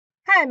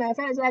hi, my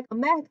friends,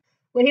 welcome back.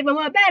 We're here for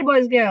more Bad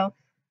Boys Girl.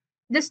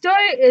 This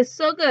story is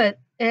so good,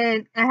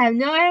 and I have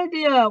no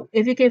idea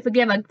if you can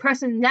forgive a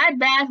person that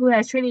bad who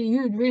has treated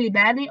you really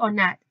badly or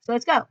not. So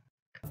let's go.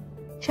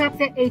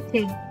 Chapter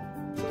 18.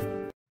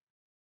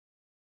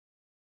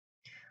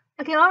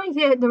 I can already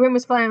hear the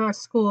rumors flying around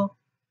school.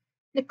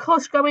 Nichole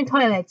scrubbing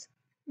toilets.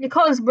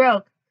 Nichole is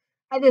broke.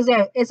 I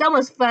deserve it. It's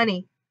almost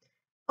funny.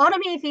 All the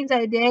mean things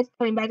I did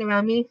coming back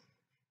around me,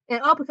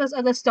 and all because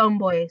of the Stone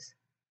Boys.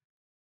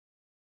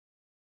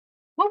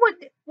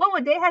 What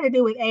would they have to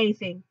do with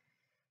anything?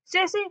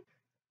 Seriously,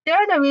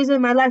 they're the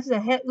reason my life is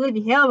a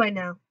living hell right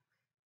now.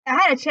 I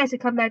had a chance to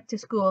come back to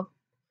school,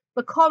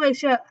 but Cole made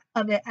sure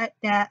of it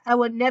that I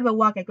would never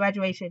walk at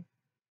graduation.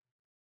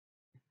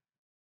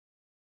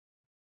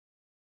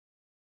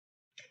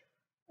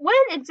 When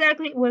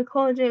exactly were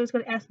Cole and Jay was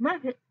going to ask my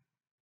opinion?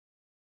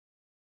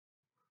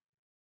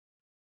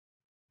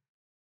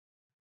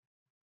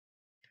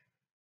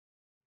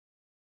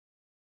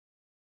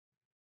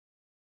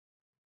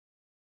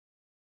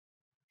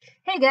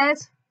 Hey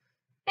guys,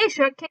 hey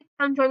shortcake,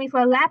 come join me for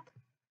a lap.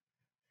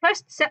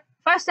 First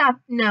off,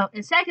 no,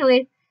 and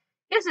secondly,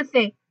 here's the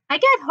thing. I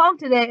get home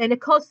today and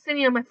Nicole's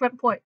sitting on my front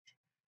porch.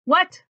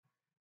 What?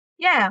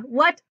 Yeah,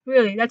 what?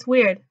 Really? That's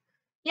weird.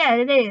 Yeah,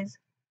 it is.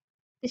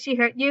 Did she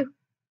hurt you?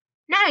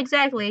 Not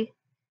exactly.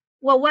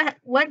 Well,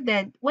 what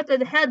then? What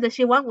the hell does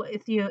she want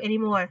with you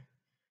anymore?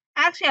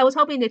 Actually, I was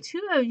hoping the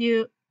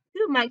two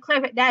might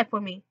clarify that for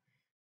me.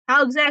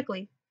 How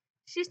exactly?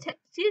 She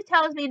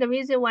tells me the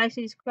reason why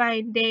she's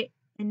crying day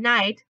and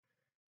night,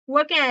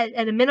 working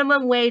at a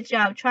minimum wage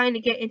job, trying to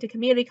get into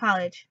community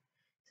college,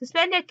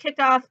 suspended, kicked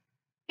out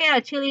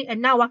of Chile,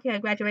 and not walking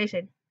at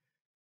graduation.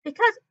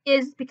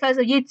 Because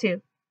of you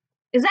two.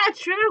 Is that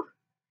true?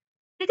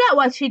 She got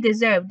what she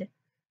deserved.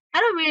 I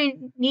don't really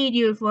need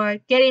you for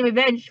getting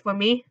revenge for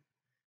me.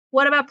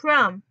 What about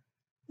prom?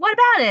 What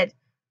about it?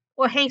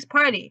 Or Hank's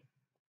party?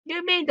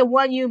 You mean the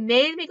one you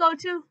made me go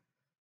to?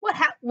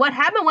 What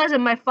happened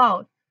wasn't my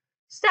fault.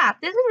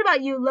 Stop. This isn't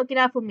about you looking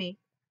out for me.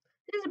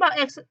 This is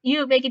about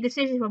you making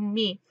decisions for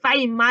me,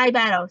 fighting my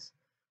battles.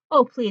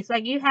 Oh, please,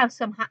 like you have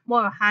some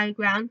more high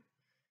ground.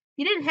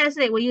 You didn't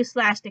hesitate when you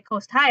slashed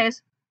Nicole's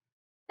tires.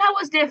 That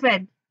was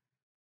different.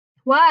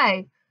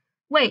 Why?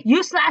 Wait,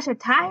 you slashed her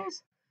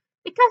tires?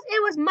 Because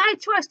it was my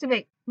choice to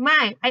make.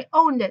 Mine. I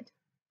owned it.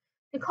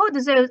 Nicole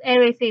deserves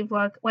everything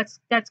for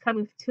that's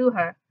coming to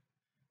her.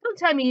 Don't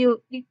tell me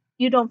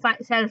you don't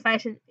find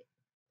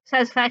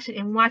satisfaction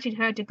in watching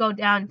her to go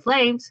down in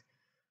flames.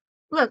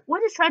 Look, we're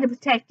just trying to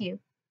protect you.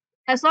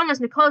 As long as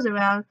Nicole's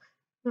around,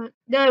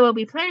 there will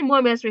be plenty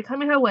more misery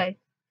coming her way.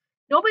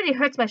 Nobody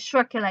hurts my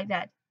shortcut like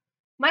that.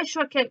 My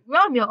shortcut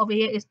Romeo over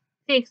here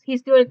thinks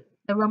he's doing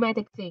the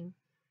romantic thing.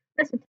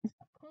 Listen to this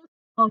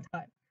whole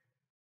time.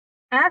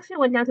 I actually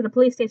went down to the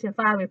police station to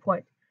file a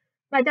report.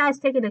 My dad's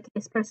taking the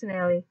case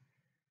personally.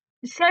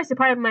 The sheriff's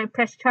department might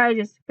press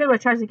criminal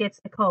charges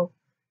against Nicole.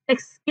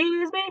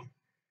 Excuse me?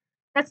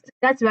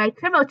 That's right,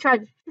 criminal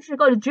charges. You should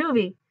go to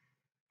juvie.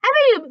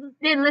 Haven't you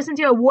didn't listen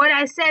to a word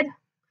I said?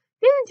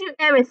 Didn't you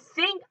ever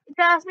think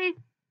to ask me?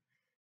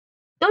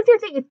 Don't you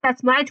think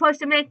that's my choice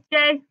to make,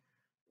 Jay?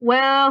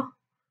 Well,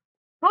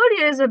 told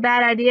you it's a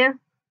bad idea.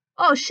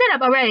 Oh, shut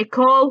up already,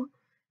 Cole.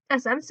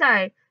 Yes, I'm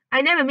sorry.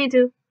 I never mean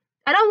to.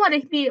 I don't want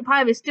to be a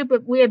part of a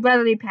stupid, weird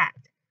brotherly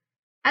pact.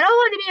 I don't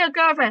want to be your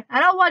girlfriend.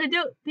 I don't want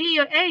to be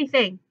your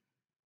anything.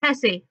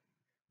 Tessie.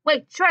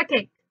 Wait,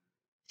 shortcake.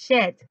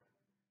 Shit.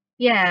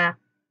 Yeah.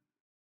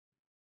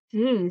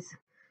 Jeez.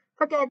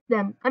 Forget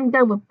them. I'm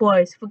done with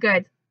boys for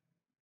good.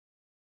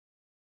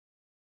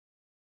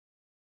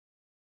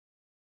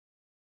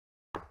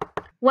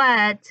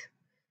 What?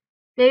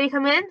 Baby,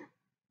 come in?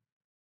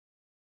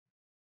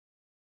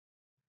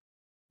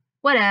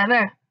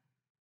 Whatever.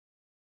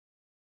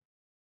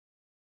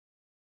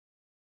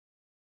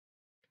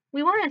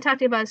 We want to talk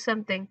to you about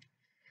something.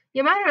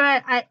 Your mother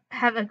and I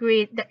have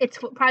agreed that it's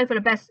probably for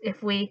the best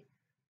if we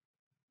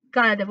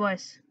got a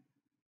divorce.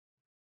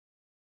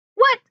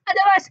 What? A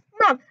divorce?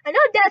 Mom, I know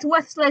Dad's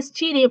worthless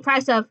cheating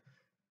price of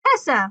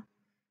Tessa.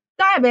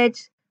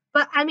 Garbage.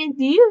 But I mean,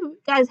 do you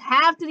guys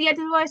have to get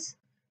a divorce?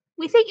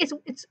 We think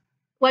it's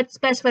what's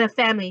best for the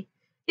family.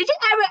 Did you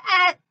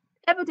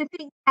ever to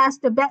think ask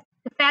the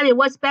family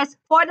what's best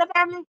for the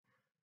family?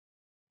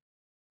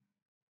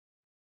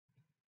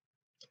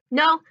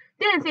 No,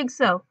 didn't think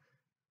so.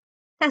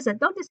 Tessa,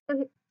 don't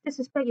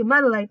disrespect your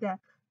mother like that.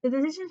 The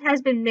decision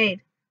has been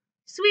made.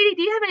 Sweetie,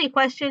 do you have any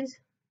questions?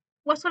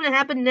 What's going to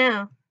happen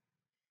now?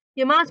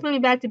 Your mom's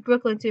moving back to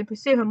Brooklyn to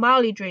pursue her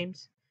Molly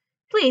dreams.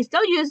 Please,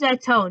 don't use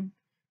that tone.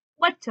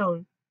 What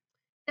tone?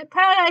 The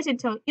paralyzing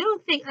tone. You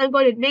don't think I'm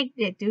going to make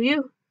it, do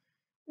you?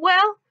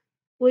 Well,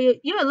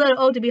 you're a little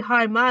old to be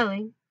hard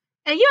modeling.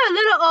 And you're a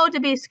little old to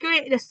be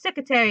screwing the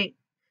secretary.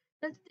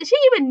 Does she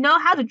even know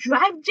how to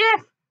drive,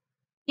 Jeff?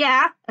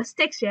 Yeah, a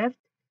stick shift.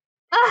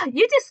 Ugh,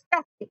 you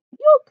disgusting.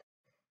 You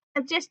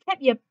have just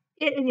kept it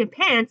in your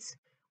pants.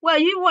 Well,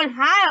 you weren't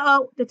high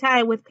all the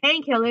time with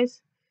painkillers.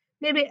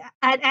 Maybe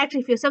I'd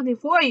actually feel something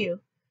for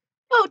you.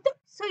 Oh,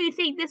 so you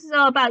think this is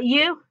all about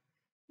you?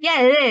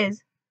 Yeah, it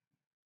is.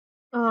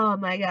 Oh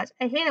my gosh,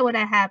 I hate it when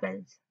that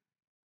happens.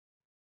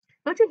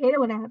 Don't you hate it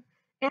when that happens?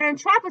 And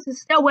Travis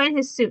is still wearing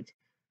his suit.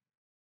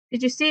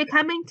 Did you see it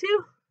coming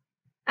too?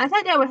 I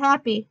thought they were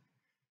happy.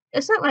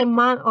 It's not like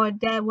mom or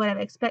dad would have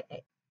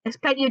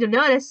expect you to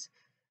notice.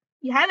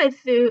 You have it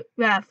through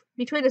rough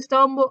between the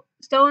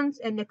stones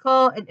and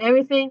Nichole and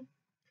everything.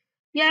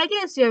 Yeah, I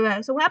guess you're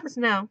right. So what happens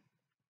now?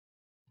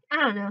 I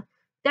don't know.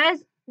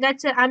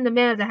 That's it. I'm the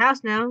man of the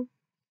house now.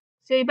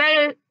 So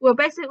we're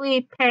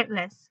basically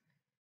parentless.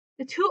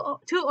 The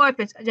two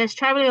orphans are just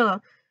traveling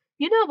along.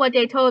 You know what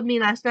they told me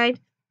last night?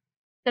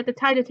 That it's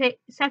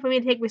time for me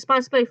to take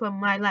responsibility for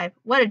my life.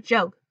 What a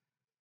joke.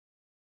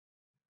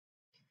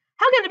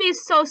 How can it be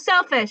so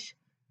selfish?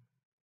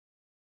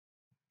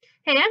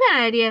 Hey, I got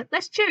an idea.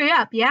 Let's cheer you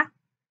up, yeah?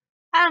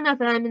 I don't know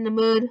if I'm in the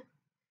mood.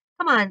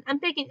 Come on, I'm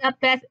picking up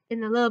Beth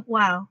in a little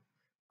while.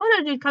 Why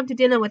don't you come to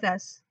dinner with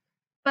us?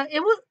 But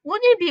wouldn't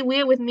it be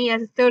weird with me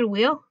as a third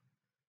wheel?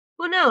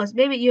 Who knows?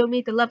 Maybe you'll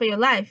meet the love of your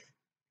life.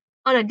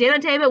 On a dinner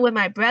table with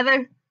my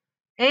brother?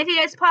 Anything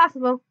is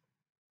possible.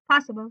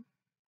 Possible.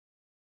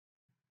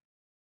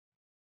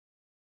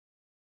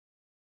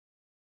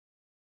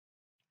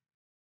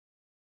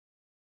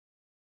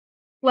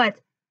 What?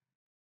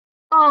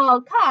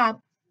 Oh,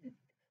 Cobb.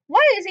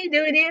 What is he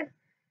doing here?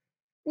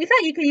 We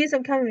thought you could use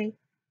some company.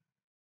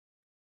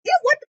 You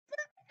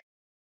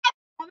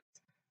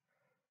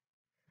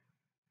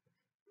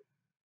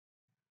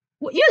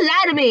what you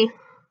lied to me.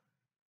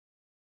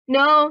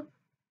 No,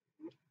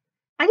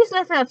 I just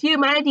left out a few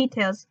minor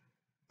details.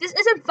 This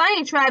isn't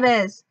funny,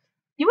 Travis.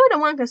 You were the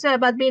one concerned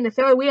about being the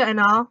third wheel and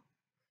all.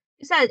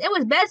 Besides, it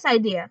was Beth's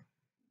idea.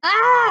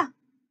 Ah!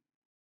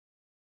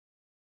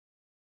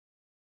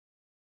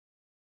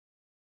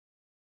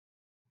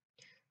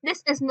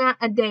 This is not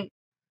a date.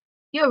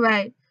 You're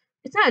right.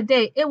 It's not a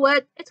date.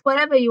 It's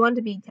whatever you want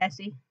to be,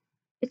 Tessie.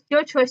 It's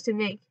your choice to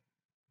make.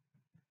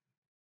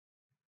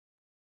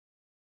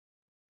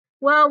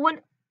 Well, when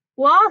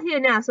we're all here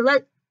now, so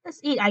let's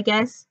eat, I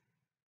guess.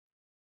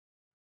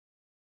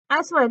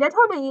 I swear, that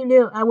told me you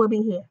knew I would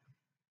be here.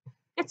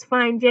 It's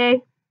fine,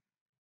 Jay.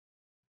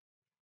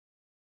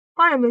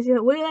 Pardon,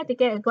 monsieur. Would you like to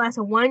get a glass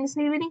of wine this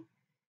evening?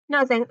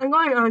 No, thanks. I'm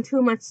going on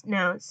 2 months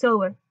now,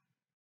 sober.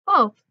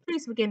 Oh,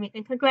 please forgive me,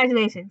 and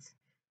congratulations.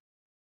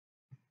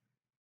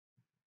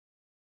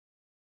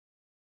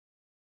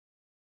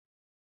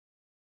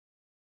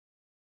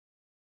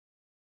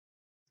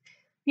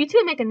 You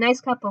two make a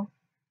nice couple.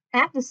 I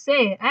have to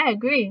say, I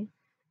agree.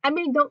 I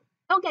mean, don't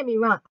get me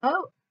wrong.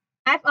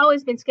 I've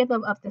always been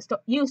skeptical of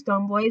you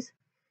Stone Boys,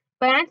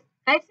 but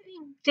I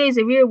think Jay's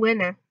a real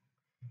winner,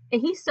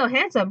 and he's so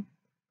handsome.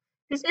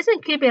 This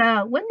isn't creepy at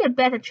all. When did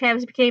Beth and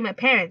Travis became my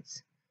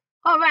parents?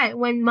 All right,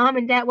 when mom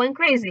and dad went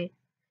crazy.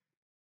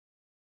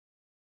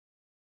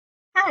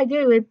 I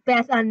agree with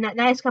Beth on that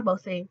nice couple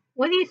thing.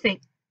 What do you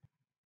think?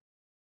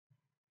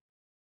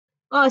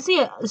 Oh, I see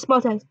it.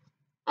 Small text.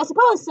 I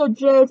suppose so.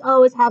 Jay's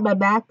always had my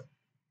back.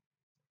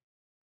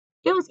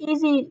 It was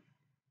easy.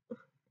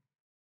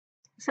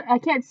 So I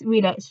can't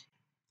read it.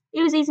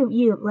 It was easy for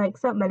you, like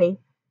somebody.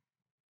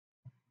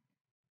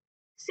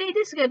 See,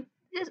 this is good.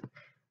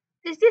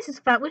 This is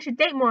fun. We should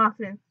date more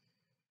often.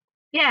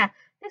 Yeah,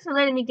 thanks for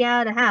letting me get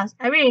out of the house.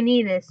 I really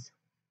need this.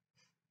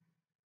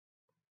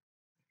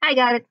 I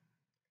got it.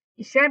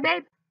 You sure,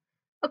 babe?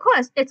 Of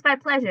course, it's my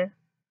pleasure.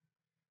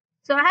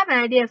 So I have an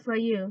idea for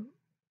you.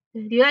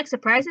 Do you like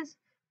surprises?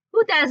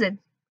 Who doesn't?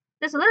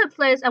 There's a little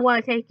place I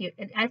want to take you,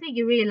 and I think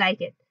you really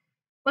like it.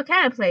 What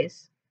kind of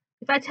place?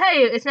 If I tell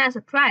you, it's not a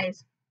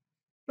surprise.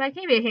 But I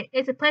give you a hint.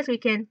 It's a place we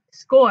can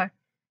score.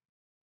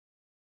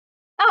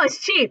 Oh, it's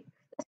cheap.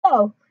 Let's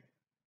go.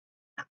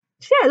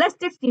 Sure, let's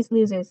ditch these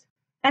losers.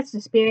 That's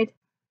the spirit.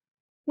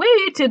 Where are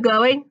you two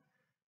going?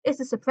 It's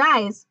a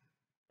surprise.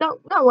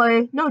 Don't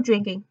worry, no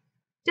drinking.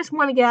 Just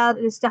want to get out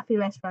of this stuffy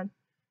restaurant.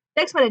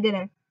 Thanks for the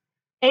dinner.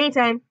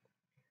 Anytime.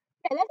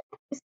 Yeah,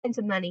 let's spend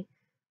some money.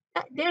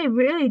 They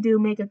really do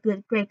make a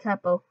great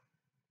couple.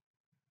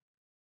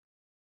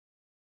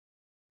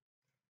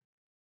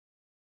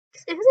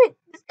 This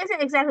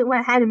isn't exactly what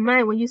I had in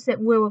mind when you said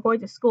we were going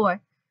to score.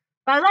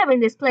 But I love in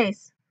this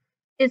place.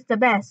 It's the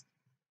best.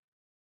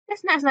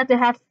 It's nice not to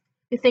have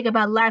to think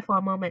about life for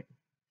a moment.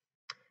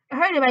 I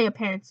heard about your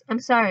parents. I'm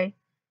sorry.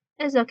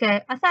 It's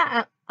okay. I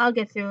thought I'll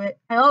get through it.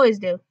 I always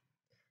do.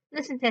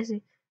 Listen,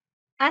 Tessie.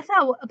 I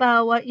thought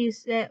about what you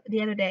said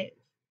the other day.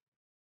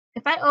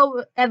 If I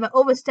ever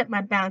overstep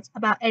my bounds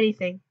about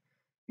anything,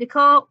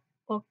 Nichole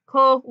or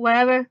Cole,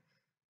 whatever,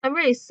 I'm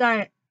really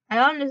sorry. I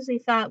honestly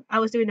thought I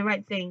was doing the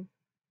right thing.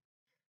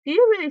 Do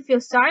you really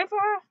feel sorry for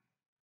her?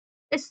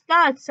 It's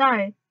not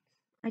sorry.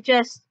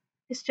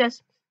 It's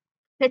just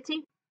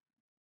pity.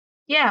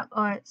 Yeah,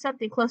 or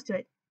something close to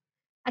it.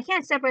 I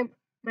can't separate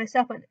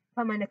myself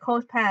from my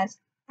Nicole's past.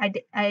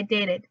 I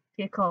dated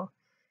Nicole.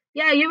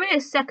 Yeah, you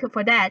really suck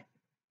for that.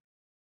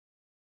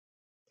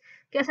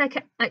 Guess I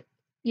can.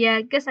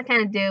 Yeah, guess I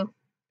kind of do.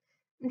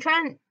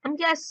 I'm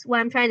guess what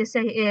I'm trying to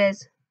say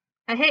is,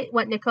 I hate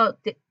what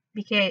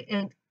became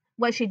and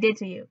what she did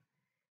to you,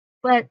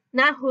 but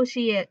not who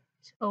she is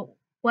or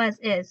was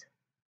is.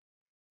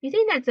 You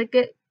think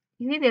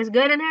you think there's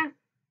good in her?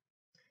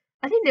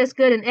 I think there's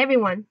good in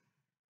everyone.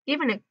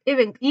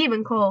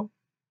 Even Cole.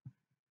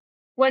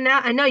 Well, now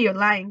I know you're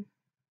lying.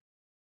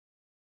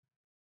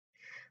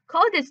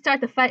 Cole did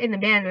start the fight in the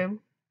band room.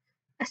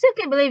 I still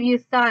can't believe you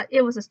thought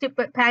it was a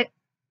stupid pack.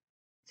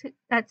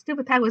 That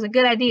stupid pack was a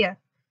good idea.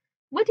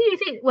 What do you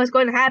think was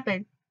going to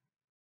happen?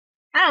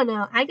 I don't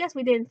know. I guess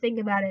we didn't think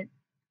about it.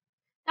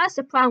 That's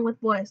the problem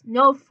with boys.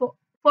 No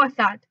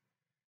forethought.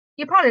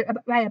 You're probably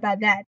right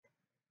about that.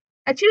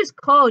 I choose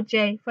Cole,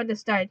 Jay, from the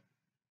start.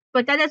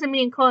 But that doesn't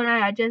mean Cole and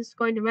I are just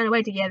going to run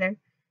away together.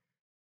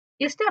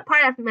 You're still a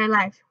part of my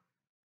life.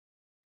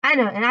 I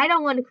know, and I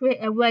don't want to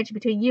create a wedge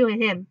between you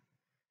and him.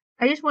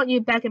 I just want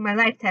you back in my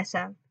life,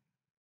 Tessa.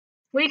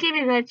 Will you give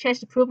me another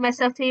chance to prove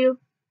myself to you?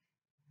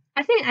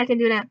 I think I can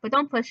do that, but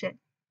don't push it.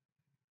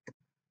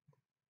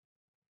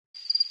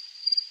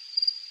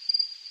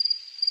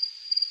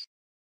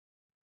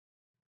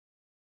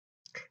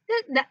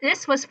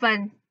 This was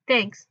fun.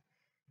 Thanks.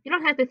 You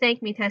don't have to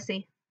thank me,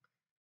 Tessie.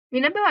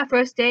 Remember our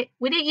first date?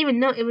 We didn't even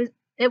know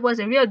it was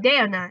a real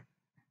date or not.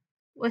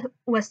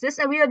 Was this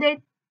a real date?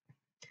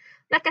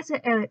 Like I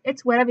said earlier,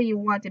 it's whatever you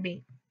want to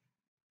be.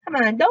 Come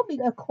on, don't be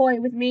a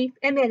coy with me.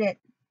 Admit it.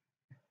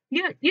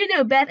 You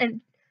know Beth and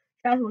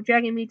Charles were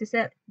dragging me to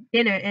set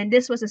dinner, and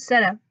this was a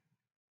setup.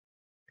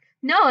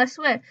 No, I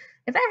swear,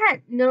 if I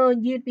had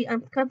known you'd be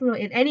uncomfortable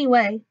in any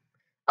way,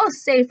 I'll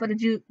save for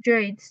the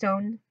jury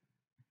stone.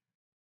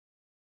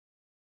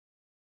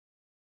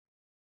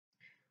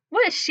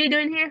 What is she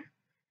doing here?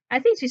 I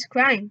think she's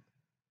crying.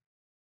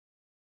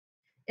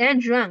 And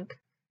drunk.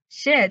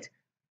 Shit.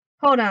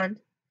 Hold on.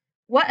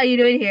 What are you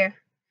doing here?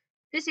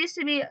 This used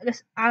to be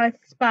our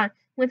spot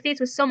when things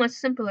were so much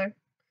simpler,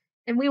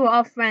 and we were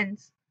all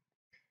friends.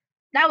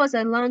 That was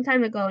a long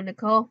time ago,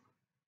 Nichole.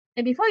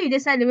 And before you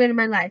decided to ruin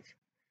my life,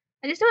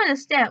 I just don't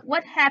understand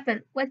what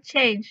happened, what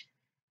changed.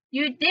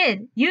 You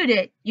did.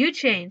 You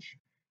changed.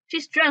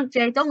 She's drunk,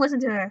 Jay. Don't listen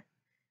to her.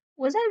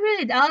 Was I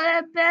really all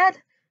that bad?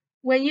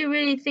 When you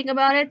really think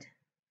about it?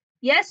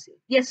 Yes,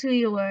 who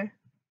you were.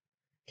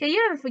 Can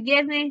you ever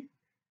forgive me?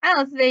 I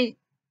don't think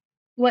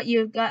what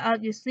you got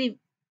out your sleep.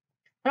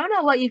 I don't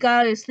know what you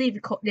got out your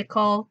sleep,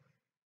 Nichole.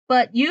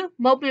 But you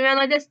moping around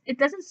like this, it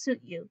doesn't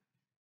suit you.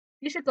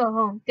 You should go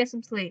home, get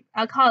some sleep.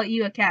 I'll call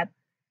you a cab.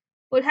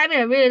 We're having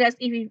a really nice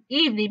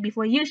evening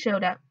before you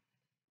showed up.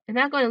 I'm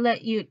not going to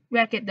let you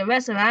wreck it the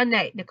rest of our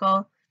night,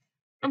 Nichole.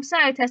 I'm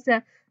sorry,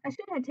 Tessa. I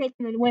should have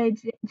taken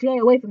Jay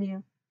away from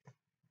you.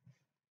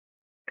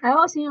 I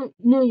also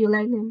knew you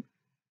liked him.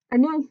 I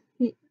know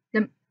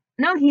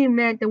he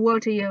meant the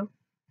world to you.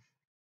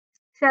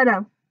 Shut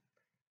up.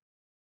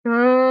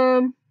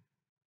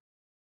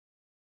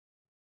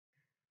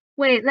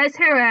 Wait, let's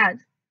hear her out.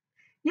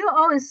 You're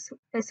always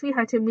a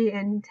sweetheart to me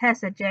and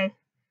Tessa, Jay.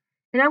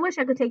 And I wish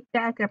I could take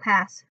back a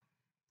pass.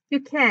 You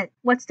can't.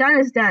 What's done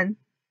is done.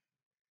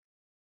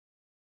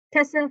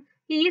 Tessa,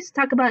 he used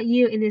to talk about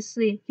you in his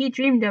sleep. He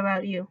dreamed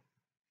about you.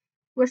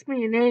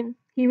 Whispering your name.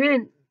 He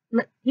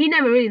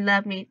never really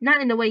loved me.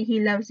 Not in the way he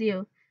loves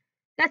you.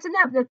 That's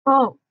enough,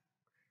 Nichole.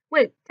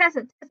 Wait,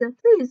 Tessa,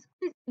 please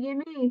forgive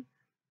me.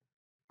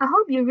 I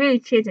hope you really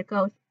change the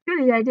ghost.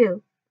 Truly I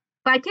do.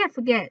 But I can't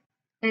forget.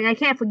 And I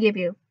can't forgive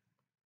you.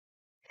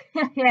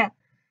 Yeah.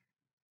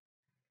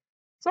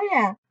 So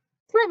yeah.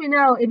 So let me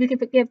know if you can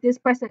forgive this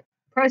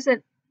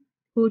person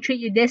who treat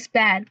you this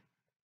bad.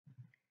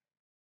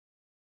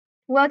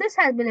 Well, this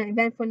has been an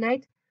eventful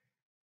night.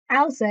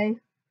 I'll say.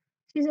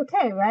 She's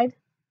okay, right?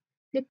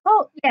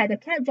 Nichole, yeah, the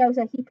cab driver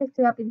said he picked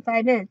her up in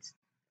 5 minutes.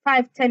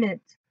 10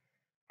 minutes.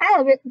 I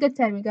had a good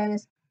time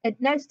regardless. A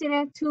nice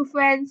dinner, 2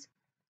 friends.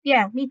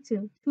 Yeah, me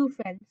too. 2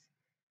 friends.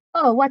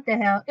 Oh, what the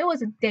hell? It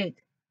was a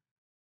date.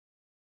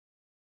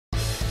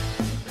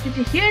 Did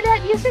you hear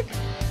that music?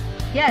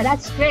 Yeah,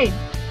 that's strange.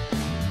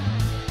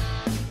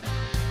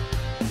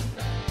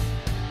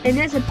 And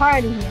there's a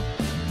party here.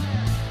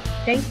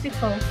 Thanks to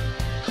Cole.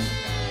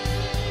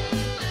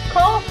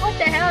 Cole, what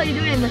the hell are you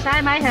doing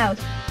inside my house?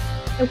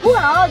 And who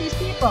are all these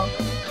people?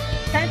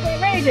 Time for a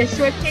rager,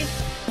 shortcake.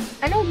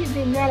 I know you've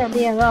been mad at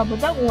me a lot, but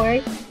don't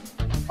worry.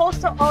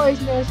 Postal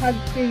always knows how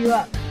to cheer you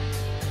up.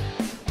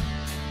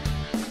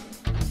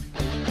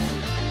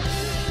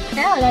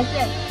 Hell, that's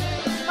it.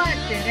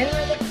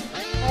 Anyway,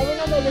 I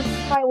remember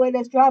this part where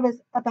there's dramas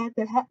about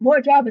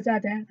more dramas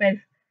about to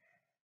happen.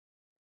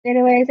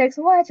 Anyway, thanks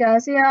for watching. I'll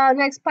see y'all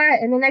next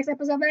part in the next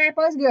episode of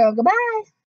Apple's Girl. Goodbye!